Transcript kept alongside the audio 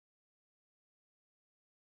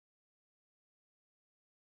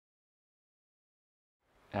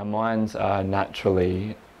Our minds are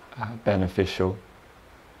naturally beneficial.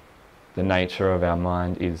 The nature of our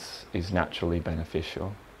mind is naturally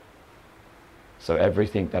beneficial. So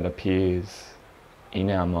everything that appears in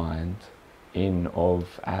our mind, in,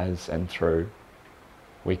 of, as and through,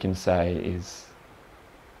 we can say is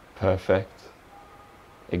perfect,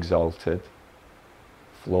 exalted,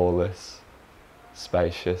 flawless,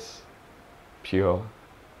 spacious, pure,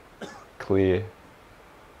 clear,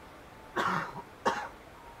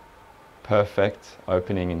 perfect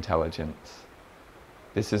opening intelligence.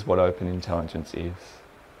 This is what open intelligence is.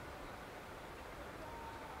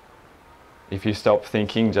 If you stop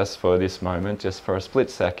thinking just for this moment, just for a split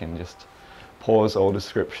second, just pause all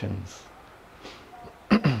descriptions.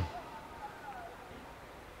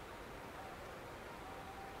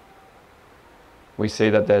 We see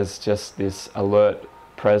that there's just this alert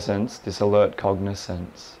presence, this alert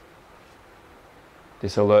cognizance.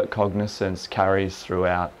 This alert cognizance carries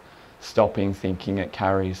throughout stopping thinking, it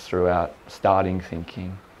carries throughout starting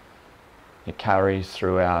thinking, it carries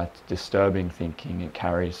throughout disturbing thinking, it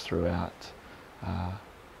carries throughout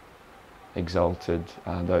exalted,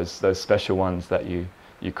 those special ones that you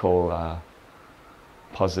call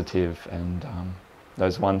positive, and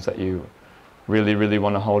those ones that you really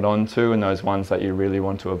want to hold on to, and those ones that you really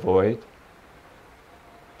want to avoid.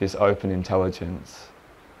 This open intelligence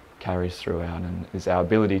carries throughout and is our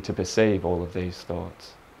ability to perceive all of these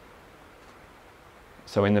thoughts.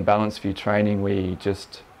 So in the Balanced View training, we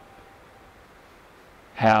just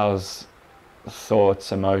house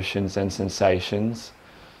thoughts, emotions and sensations,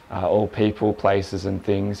 all people, places and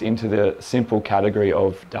things, into the simple category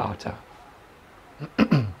of data.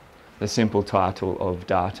 The simple title of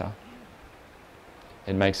data.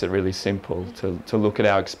 It makes it really simple to look at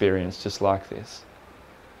our experience just like this.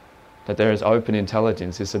 That there is open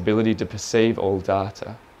intelligence, this ability to perceive all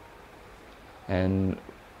data. And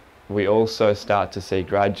we also start to see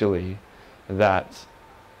gradually that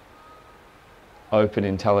open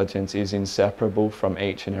intelligence is inseparable from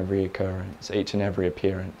each and every occurrence, each and every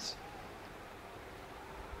appearance.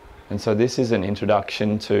 And so this is an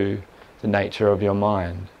introduction to the nature of your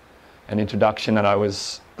mind. An introduction that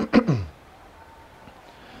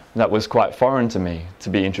that was quite foreign to me, to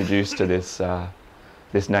be introduced to this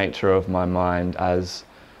this nature of my mind as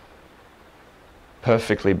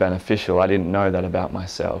perfectly beneficial. I didn't know that about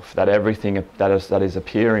myself, that everything that is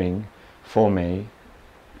appearing for me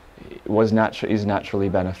is naturally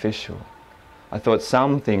beneficial. I thought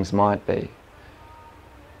some things might be,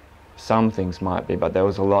 but there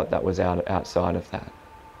was a lot that was outside of that.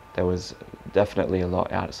 There was definitely a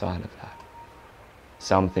lot outside of that.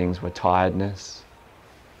 Some things were tiredness.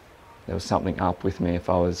 There was something up with me if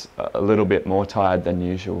I was a little bit more tired than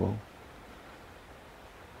usual.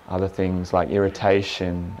 Other things like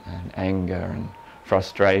irritation and anger and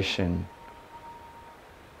frustration.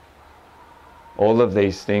 All of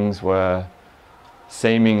these things were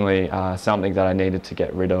seemingly something that I needed to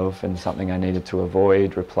get rid of and something I needed to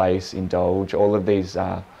avoid, replace, indulge. All of these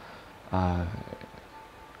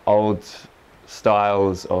old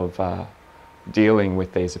styles of dealing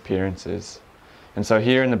with these appearances. And so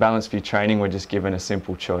here in the Balanced View training, we're just given a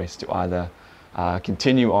simple choice to either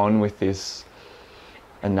continue on with this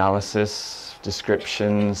analysis,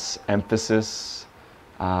 descriptions, emphasis,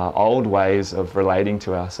 old ways of relating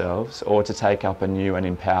to ourselves, or to take up a new and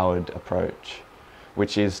empowered approach,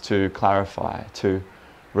 which is to clarify, to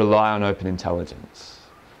rely on open intelligence.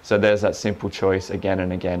 So there's that simple choice again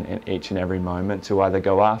and again in each and every moment to either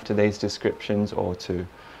go after these descriptions or to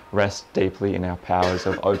rest deeply in our powers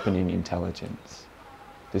of opening intelligence.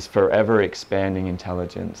 This forever expanding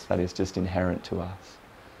intelligence that is just inherent to us.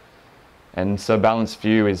 And so Balanced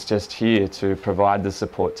View is just here to provide the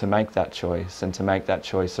support to make that choice, and to make that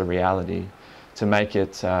choice a reality, to make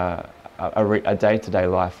it a day-to-day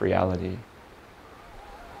life reality.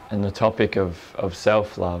 And the topic of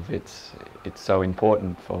self-love, it's so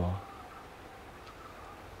important for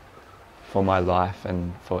my life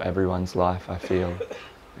and for everyone's life, I feel,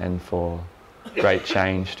 and for great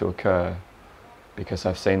change to occur, because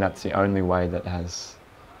I've seen that's the only way that has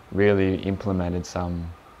really implemented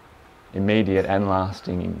some immediate and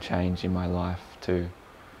lasting change in my life, to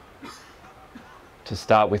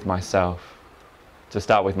start with myself,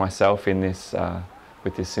 in this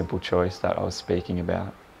with this simple choice that I was speaking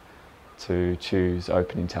about, to choose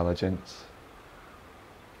open intelligence.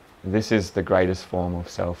 This is the greatest form of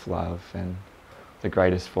self-love and the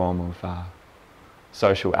greatest form of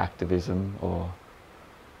social activism, or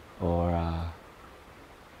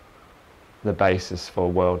the basis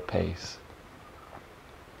for world peace.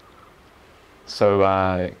 So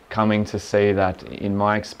So coming to see that in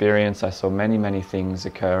my experience, I saw many, many things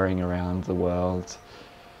occurring around the world.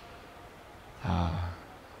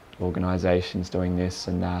 Organisations doing this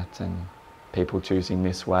and that, and people choosing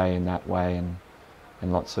this way and that way,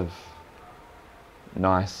 and lots of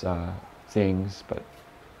nice things. But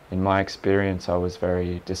in my experience, I was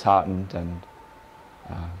very disheartened and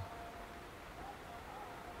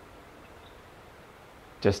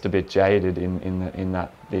just a bit jaded in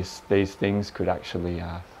that these things could actually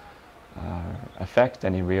affect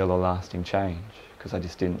any real or lasting change, because I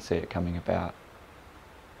just didn't see it coming about.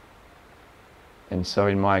 And so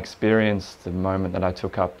in my experience, the moment that I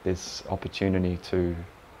took up this opportunity to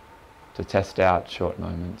test out short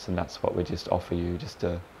moments, and that's what we just offer you, just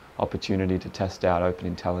an opportunity to test out open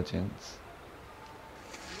intelligence.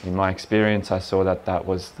 In my experience, I saw that that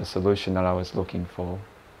was the solution that I was looking for.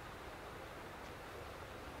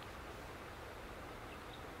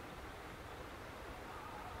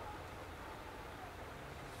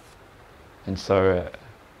 And so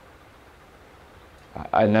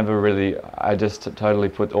I just totally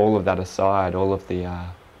put all of that aside, all of the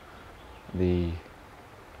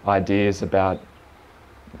ideas about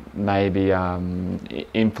maybe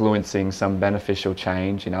influencing some beneficial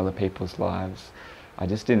change in other people's lives. I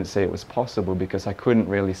just didn't see it was possible, because I couldn't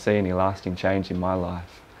really see any lasting change in my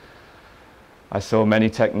life. I saw many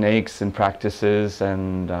techniques and practices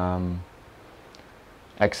and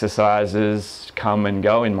exercises come and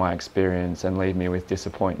go in my experience and leave me with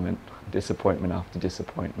disappointment after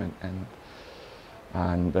disappointment,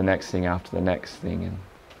 and the next thing after the next thing.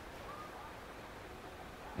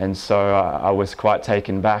 And so I was quite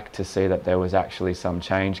taken back to see that there was actually some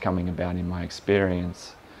change coming about in my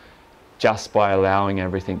experience just by allowing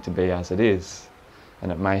everything to be as it is.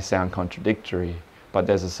 And it may sound contradictory, but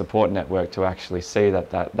there's a support network to actually see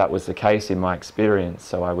that was the case in my experience.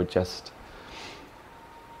 So I would just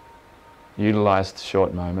utilize the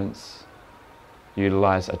short moments,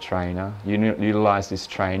 utilize a trainer, utilize this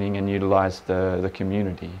training, and utilize the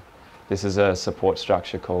community. This is a support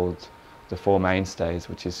structure called the Four Mainstays,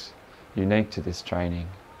 which is unique to this training,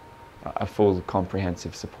 a full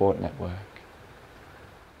comprehensive support network.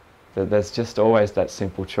 There's just always that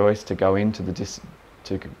simple choice to go into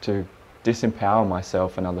to disempower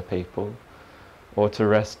myself and other people, or to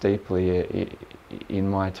rest deeply in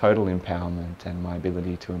my total empowerment and my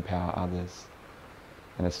ability to empower others.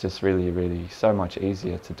 And it's just really, really so much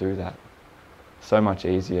easier to do that. So much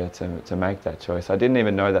easier to make that choice. I didn't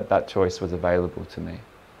even know that that choice was available to me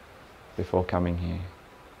before coming here.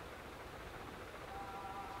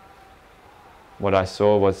 What I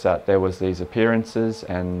saw was that there was these appearances,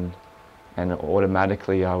 and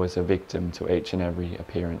automatically I was a victim to each and every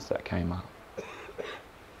appearance that came up.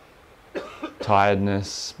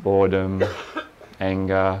 Tiredness, boredom,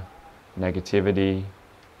 anger, negativity.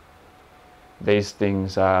 These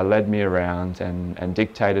things led me around and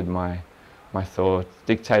dictated my thoughts,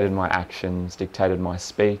 dictated my actions, dictated my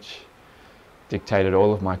speech, dictated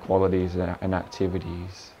all of my qualities and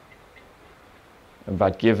activities.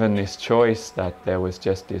 But given this choice, that there was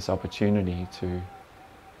just this opportunity to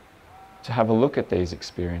have a look at these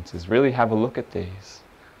experiences, really have a look at these.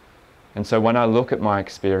 And so when I look at my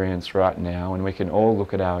experience right now, and we can all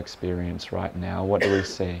look at our experience right now, what do we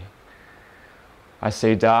see? I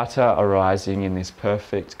see data arising in this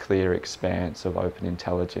perfect, clear expanse of open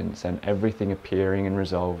intelligence, and everything appearing and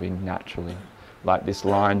resolving naturally, like this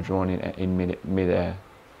line drawn in mid-air,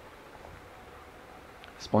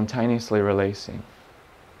 spontaneously releasing.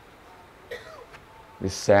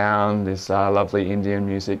 This sound, this lovely Indian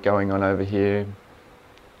music going on over here,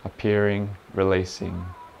 appearing, releasing.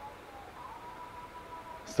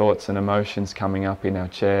 Thoughts and emotions coming up in our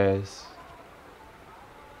chairs.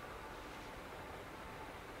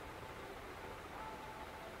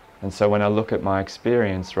 And so when I look at my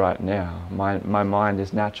experience right now, my mind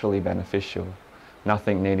is naturally beneficial.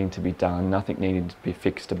 Nothing needing to be done, nothing needing to be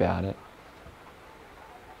fixed about it.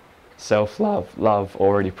 Self-love, love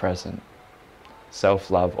already present.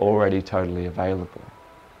 Self-love already totally available.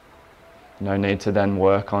 No need to then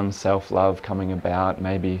work on self-love coming about,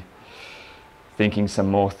 maybe thinking some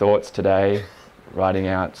more thoughts today, writing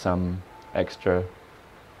out some extra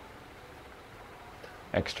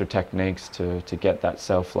techniques to get that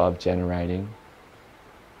self-love generating.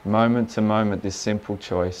 Moment to moment, this simple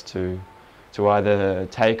choice to either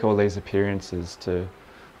take all these appearances to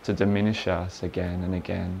diminish us again and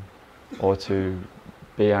again, or to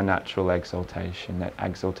be our natural exaltation, that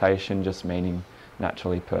exaltation just meaning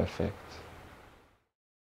naturally perfect.